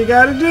 do what you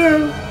gotta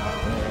do.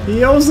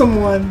 He owes him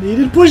one. He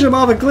did push him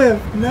off a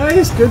cliff.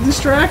 Nice, good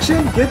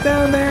distraction. Get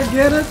down there,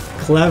 get it.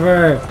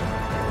 Clever.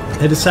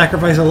 Had to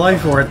sacrifice a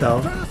life for it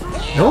though.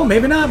 No,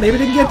 maybe not. Maybe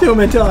didn't get to him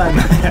in time.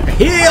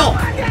 Heal!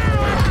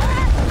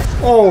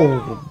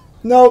 Oh,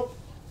 nope.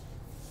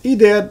 He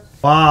did.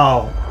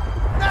 Wow.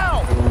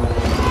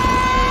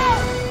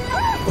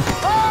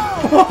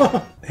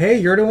 Hey,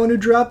 you're the one who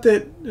dropped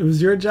it. It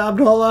was your job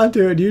to hold on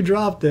to it. You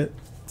dropped it.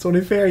 It's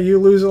only fair you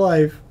lose a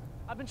life.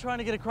 I've been trying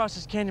to get across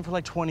this canyon for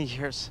like 20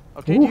 years.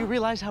 Okay, Ooh. do you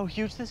realize how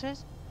huge this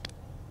is?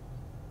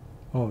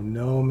 Oh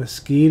no,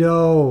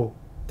 mosquito.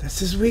 That's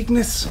his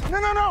weakness.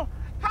 No.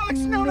 Alex,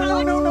 no.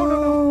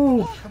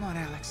 Come on,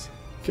 Alex.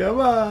 Come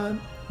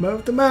on.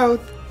 Mouth to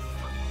mouth.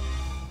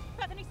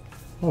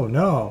 Oh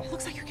no. It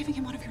looks like you're giving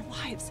him one of your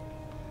lives.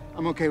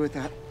 I'm okay with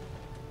that.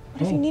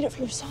 What if you need it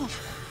for yourself?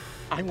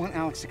 I want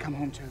Alex to come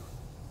home too.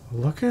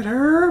 Look at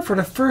her, for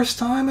the first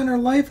time in her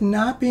life,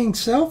 not being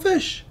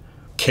selfish.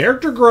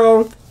 Character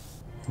growth.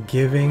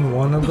 Giving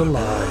one of the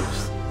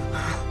lives.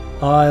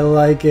 I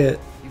like it.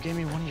 You gave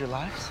me one of your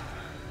lives?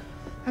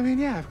 I mean,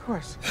 yeah, of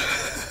course.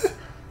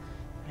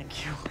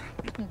 Thank you.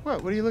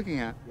 What are you looking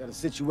at? You got a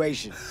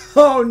situation.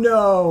 Oh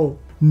no.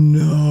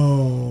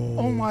 No.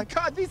 Oh my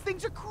god, these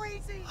things are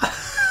crazy.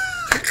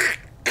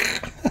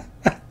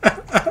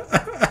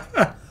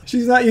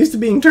 She's not used to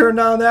being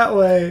turned on that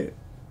way.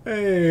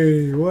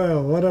 Hey,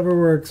 well, whatever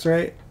works,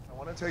 right? I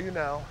want to tell you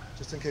now,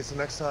 just in case the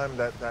next time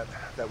that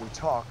we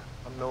talk,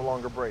 I'm no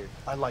longer brave.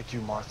 I like you,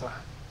 Martha,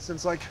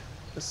 since like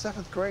the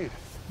 7th grade.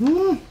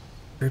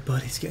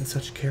 Everybody's getting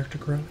such character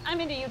growth. I'm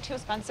into you too,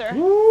 Spencer.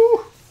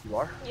 Woo. You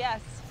are? Yes.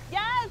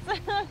 Yes!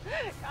 God,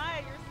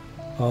 you're...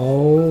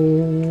 Oh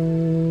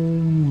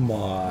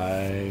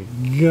my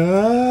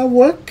god,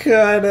 what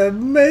kind of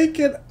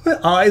making?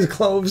 Eyes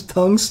closed,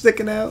 tongue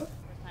sticking out.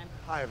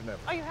 I have never.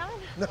 Oh, you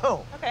haven't?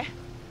 No. Okay.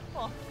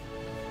 Cool.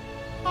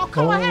 Oh,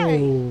 come on, hey.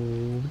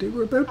 They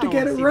were about I to don't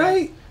get wanna it see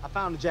right. that. I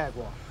found the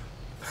Jaguar.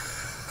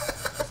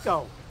 Let's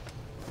go.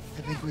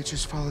 I think we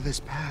just follow this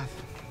path.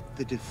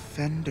 The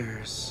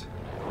defenders.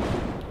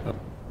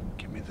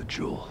 Give me the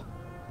jewel.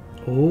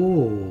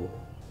 Oh,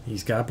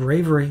 he's got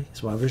bravery.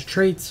 It's one of his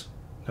traits.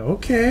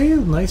 Okay,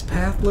 nice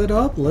path lit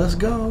up. Let's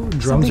go.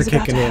 Drums are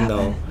kicking in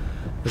though.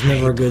 It's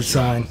never a good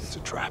sign. It's a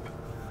trap.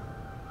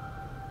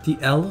 The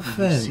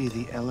elephant. See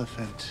the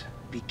elephant.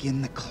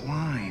 Begin the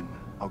climb.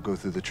 I'll go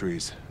through the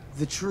trees.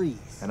 The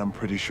trees. And I'm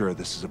pretty sure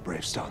this is a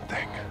Bravestone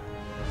thing.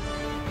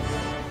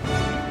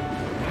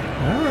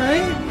 All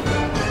right.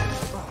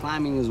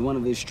 Climbing is one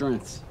of his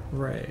strengths.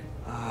 Right.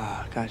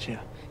 Ah, gotcha.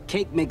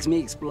 Cake makes me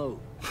explode.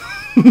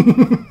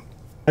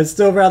 I'd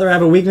still rather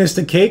have a weakness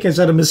to cake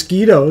instead of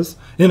mosquitoes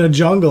in a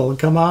jungle.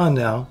 Come on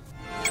now.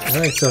 All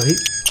right, so he...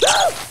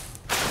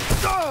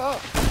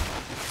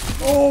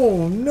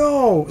 Oh,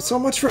 no. So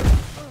much for...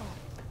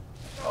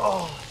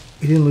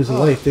 He didn't lose a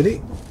life, did he?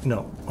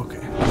 No. Okay.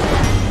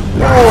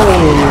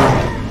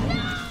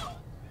 Oh!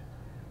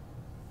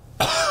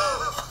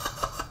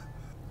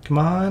 Come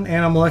on,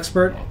 animal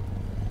expert.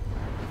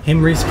 Him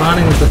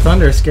respawning with the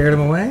thunder scared him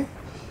away?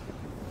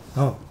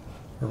 Oh,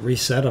 or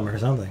reset him or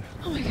something.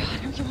 Oh my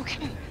god, are you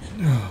okay?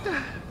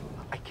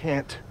 I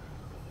can't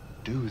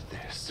do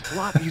this. It's a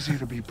lot easier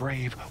to be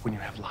brave when you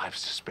have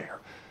lives to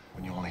spare.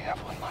 When you only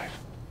have one life.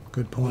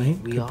 Good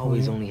point. We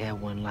always only have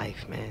one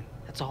life, man.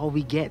 That's all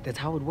we get. That's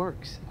how it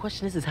works. The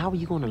question is how are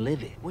you going to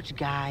live it? Which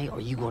guy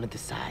are you going to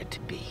decide to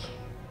be?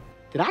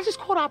 Did I just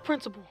quote our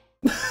principal?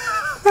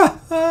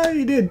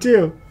 You did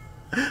too.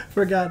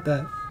 Forgot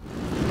that.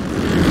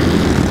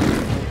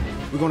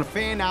 We're going to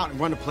fan out and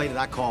run a play that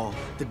I call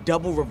the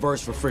double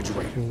reverse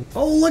refrigerator.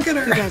 Oh, look at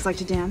her. You guys like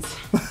to dance?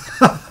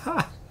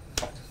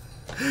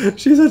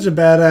 She's such a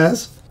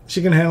badass.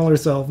 She can handle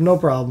herself, no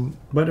problem.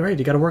 But right,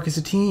 you got to work as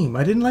a team.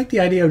 I didn't like the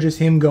idea of just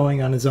him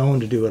going on his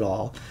own to do it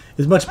all.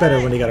 It's much better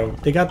when they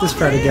got this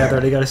far together.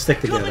 They got to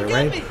stick together,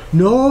 right?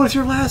 No, it's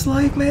your last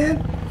life,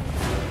 man.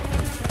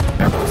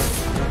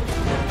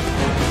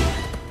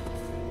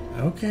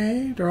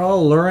 Okay, they're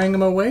all luring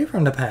him away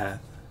from the path.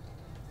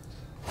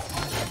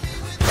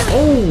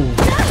 Oh!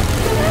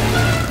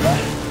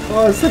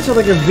 Oh, it's such a,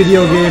 like a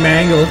video game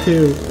angle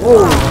too.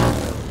 Oh!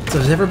 So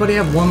does everybody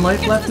have one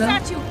life left now?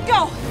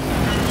 Go!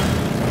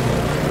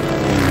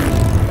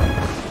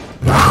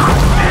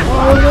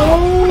 Oh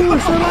no!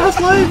 It's their last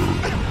life!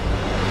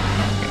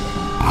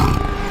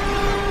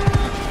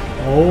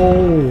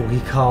 Oh, he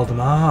called him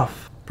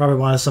off. Probably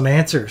wanted some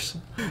answers.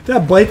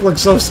 That bike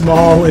looks so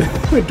small with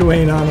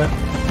Dwayne on it.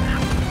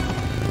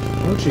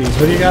 Oh jeez,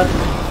 what do you got?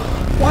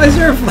 Why is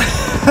there a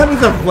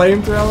there's a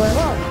flamethrower?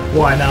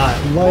 Why not?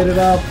 Light it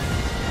up.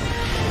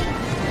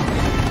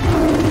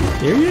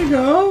 Here you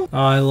go.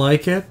 I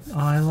like it.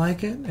 I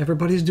like it.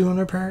 Everybody's doing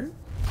their part.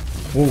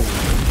 Whoa.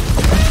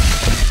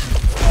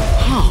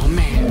 Oh,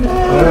 man.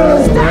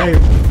 All right.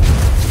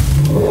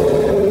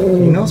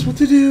 He knows what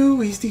to do.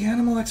 He's the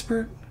animal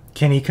expert.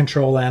 Can he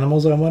control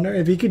animals, I wonder?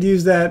 If he could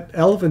use that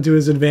elephant to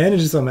his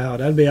advantage somehow,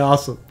 that'd be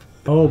awesome.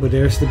 Oh, but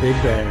there's the big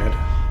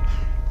bad.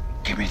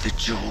 Give me the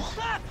jewel.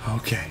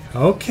 Okay,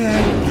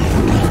 okay.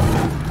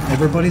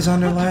 Everybody's on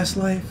their last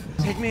life.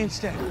 Take me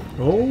instead.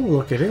 Oh,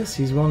 look at this.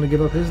 He's willing to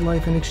give up his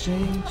life in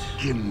exchange.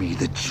 Give me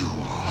the jewel.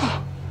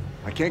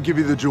 I can't give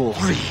you the jewel.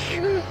 3.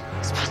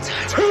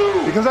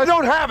 Because I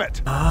don't have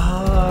it!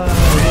 Ah,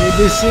 they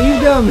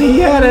deceived him. He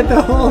had it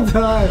the whole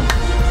time.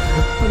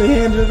 They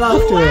handed it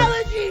off to him.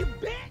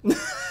 No!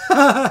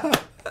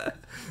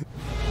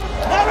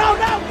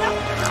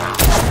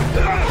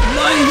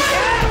 Nice!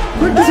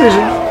 Quick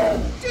decision.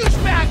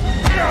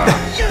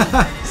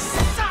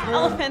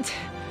 Elephant.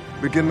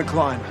 Begin the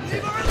climb.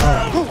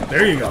 Oh,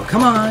 there you go.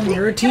 Come on,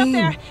 you're a Get up team.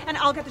 there, and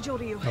I'll get the jewel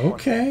to you.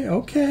 Okay,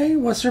 okay.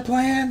 What's her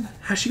plan?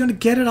 How's she gonna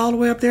get it all the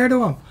way up there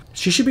to him?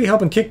 She should be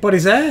helping kick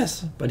Buddy's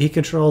ass, but he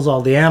controls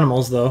all the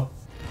animals, though.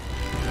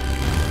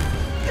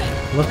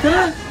 Look at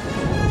her.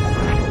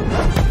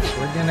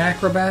 Friggin'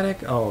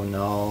 acrobatic. Oh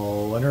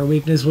no, and her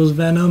weakness was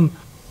venom.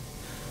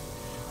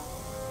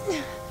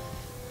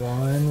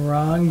 One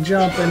wrong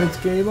jump and it's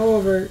game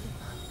over.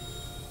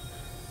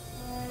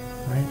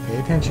 Alright, pay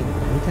attention,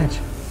 pay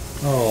attention.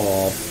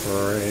 Oh,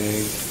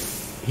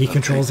 frig. He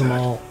controls them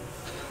all.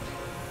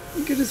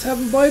 You could just have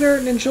him bite her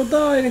and then she'll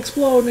die and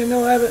explode and then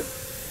he'll have it.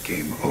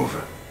 Game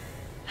over.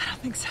 I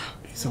don't think so.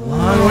 He's a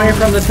long way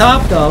from the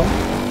top, though.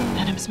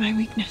 Venom's my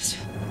weakness.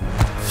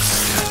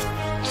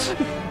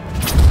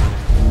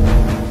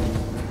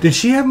 Did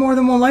she have more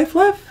than one life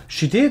left?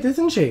 She did,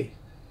 didn't she?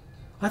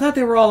 I thought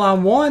they were all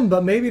on one,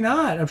 but maybe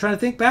not. I'm trying to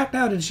think back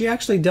now. Did she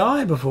actually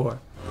die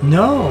before?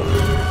 No.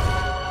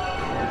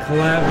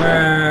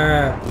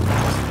 Clever.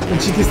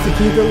 And she gets to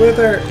keep it with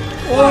her.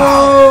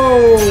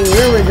 Whoa!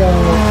 Here we go.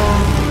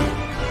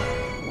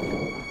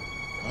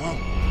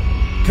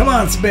 Come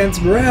on, Spence,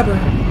 grab her.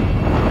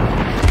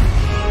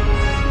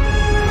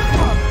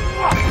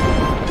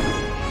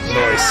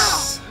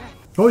 Nice.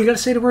 Oh, you gotta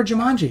say the word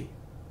Jumanji.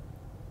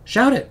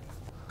 Shout it.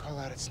 Call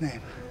out its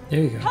name.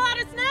 There you go. Call out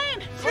its name!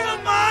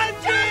 Jumanji!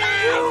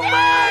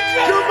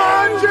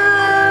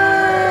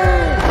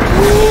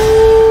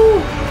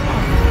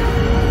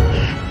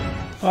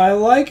 I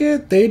like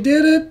it. They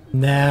did it.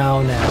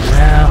 Now.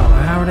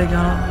 How are they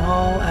gonna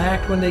all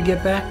act when they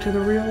get back to the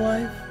real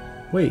life?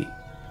 Wait,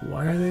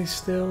 why are they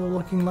still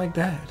looking like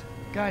that?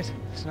 Guys,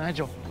 it's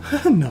Nigel.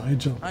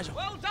 Nigel.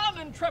 Well done,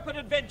 intrepid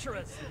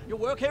adventurers. Your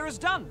work here is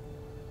done.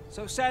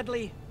 So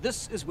sadly,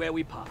 this is where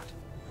we part.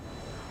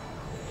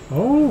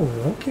 Oh,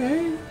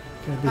 okay.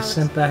 Gotta be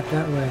sent back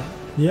that way.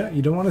 Yeah,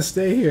 you don't want to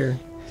stay here.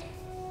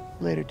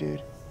 Later,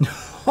 dude.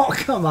 Oh,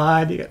 come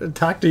on. You gotta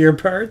talk to your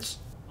parts.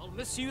 I'll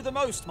miss you the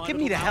most, my Get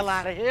me the hell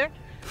out of here.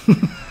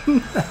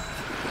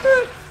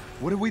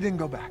 What if we didn't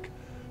go back?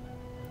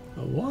 A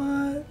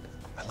what?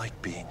 I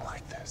like being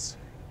like this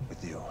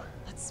with you.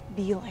 Let's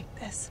be like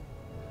this.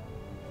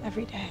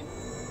 Every day.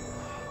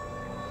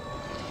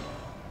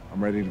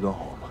 I'm ready to go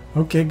home.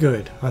 Okay,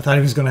 good. I thought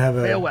he was gonna have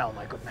a Farewell,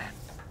 my good man.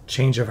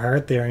 change of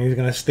heart there and he was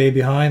gonna stay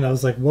behind. I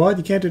was like, what?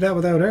 You can't do that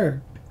without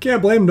her.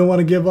 Can't blame him, don't want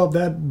to give up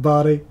that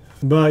body.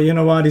 But you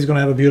know what? He's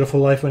gonna have a beautiful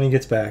life when he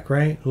gets back,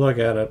 right? Look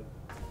at it.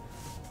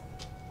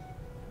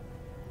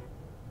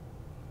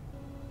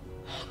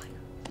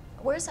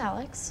 Where's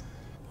Alex?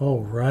 Oh,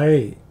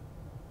 right.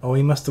 Oh,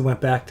 he must have went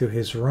back to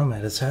his room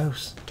at his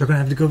house. They're gonna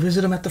have to go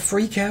visit him at the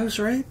freak house,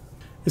 right?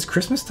 Is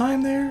Christmas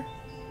time there?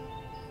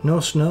 No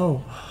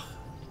snow. Oh,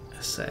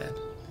 that's sad.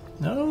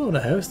 No,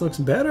 the house looks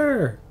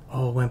better.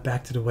 Oh, it went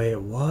back to the way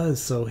it was,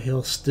 so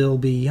he'll still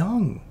be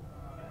young.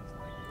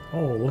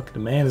 Oh, look, the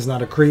man is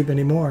not a creep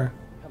anymore.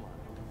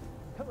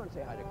 Come on,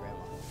 say hi to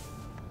Grandma.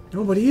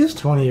 No, but he is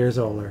 20 years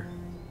older.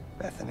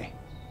 Bethany.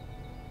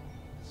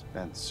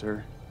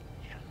 Spencer.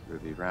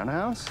 Ruby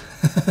Roundhouse.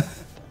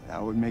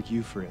 That would make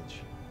you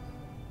Fridge.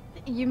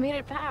 You made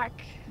it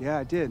back. Yeah,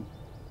 I did.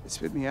 It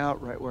spit me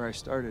out right where I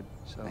started.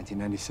 So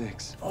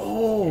 1996.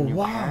 Oh, And your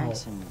wow.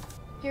 parents and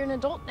You're an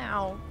adult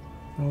now.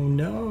 Oh,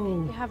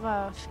 no. You have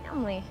a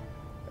family.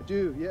 I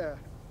do, yeah.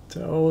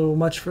 So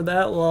much for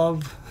that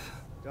love.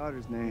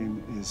 Daughter's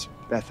name is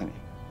Bethany.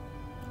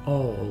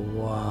 Oh,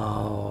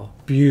 wow.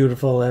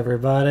 Beautiful,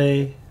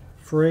 everybody.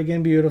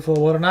 Friggin' beautiful.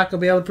 Well, they're not going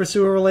to be able to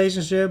pursue a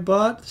relationship,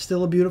 but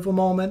still a beautiful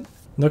moment.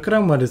 Look at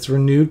him with his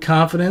renewed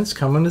confidence,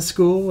 coming to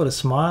school with a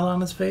smile on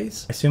his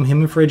face. I assume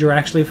him and Fridge are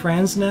actually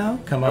friends now?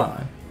 Come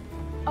on.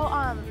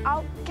 Oh,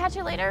 I'll catch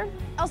you later.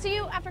 I'll see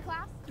you after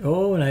class.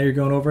 Oh, now you're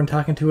going over and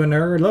talking to a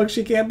nerd. Look,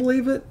 she can't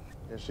believe it.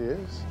 There she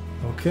is.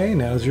 Okay,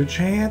 now's your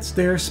chance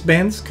there,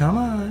 Spence. Come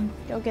on.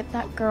 Go get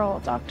that girl,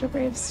 Dr.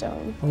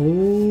 Bravestone.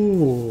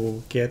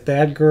 Oh, get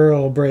that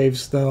girl,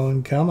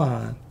 Bravestone. Come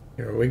on.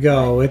 Here we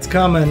go. It's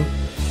coming.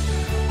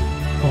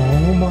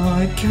 Oh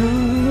my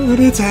god,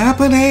 it's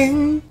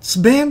happening.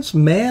 Spence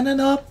manning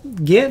up,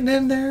 getting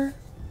in there.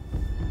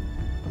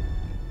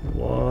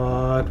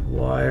 What?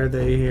 Why are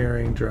they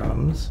hearing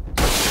drums?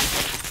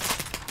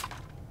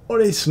 Oh,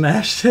 they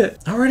smashed it.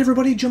 All right,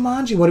 everybody,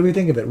 Jumanji. What do we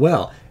think of it?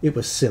 Well, it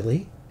was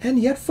silly and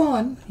yet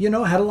fun. You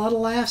know, had a lot of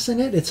laughs in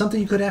it. It's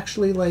something you could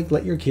actually, like,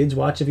 let your kids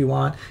watch if you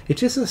want.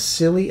 It's just a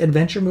silly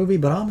adventure movie,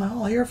 but I'm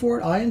all here for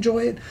it. I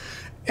enjoy it.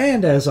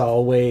 And as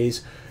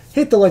always,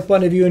 hit the like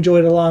button if you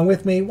enjoyed it along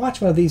with me.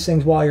 Watch one of these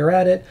things while you're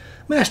at it.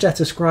 Mash that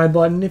subscribe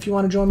button if you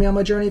want to join me on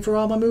my journey for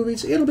all my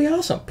movies. It'll be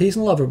awesome. Peace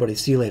and love, everybody.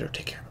 See you later.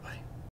 Take care.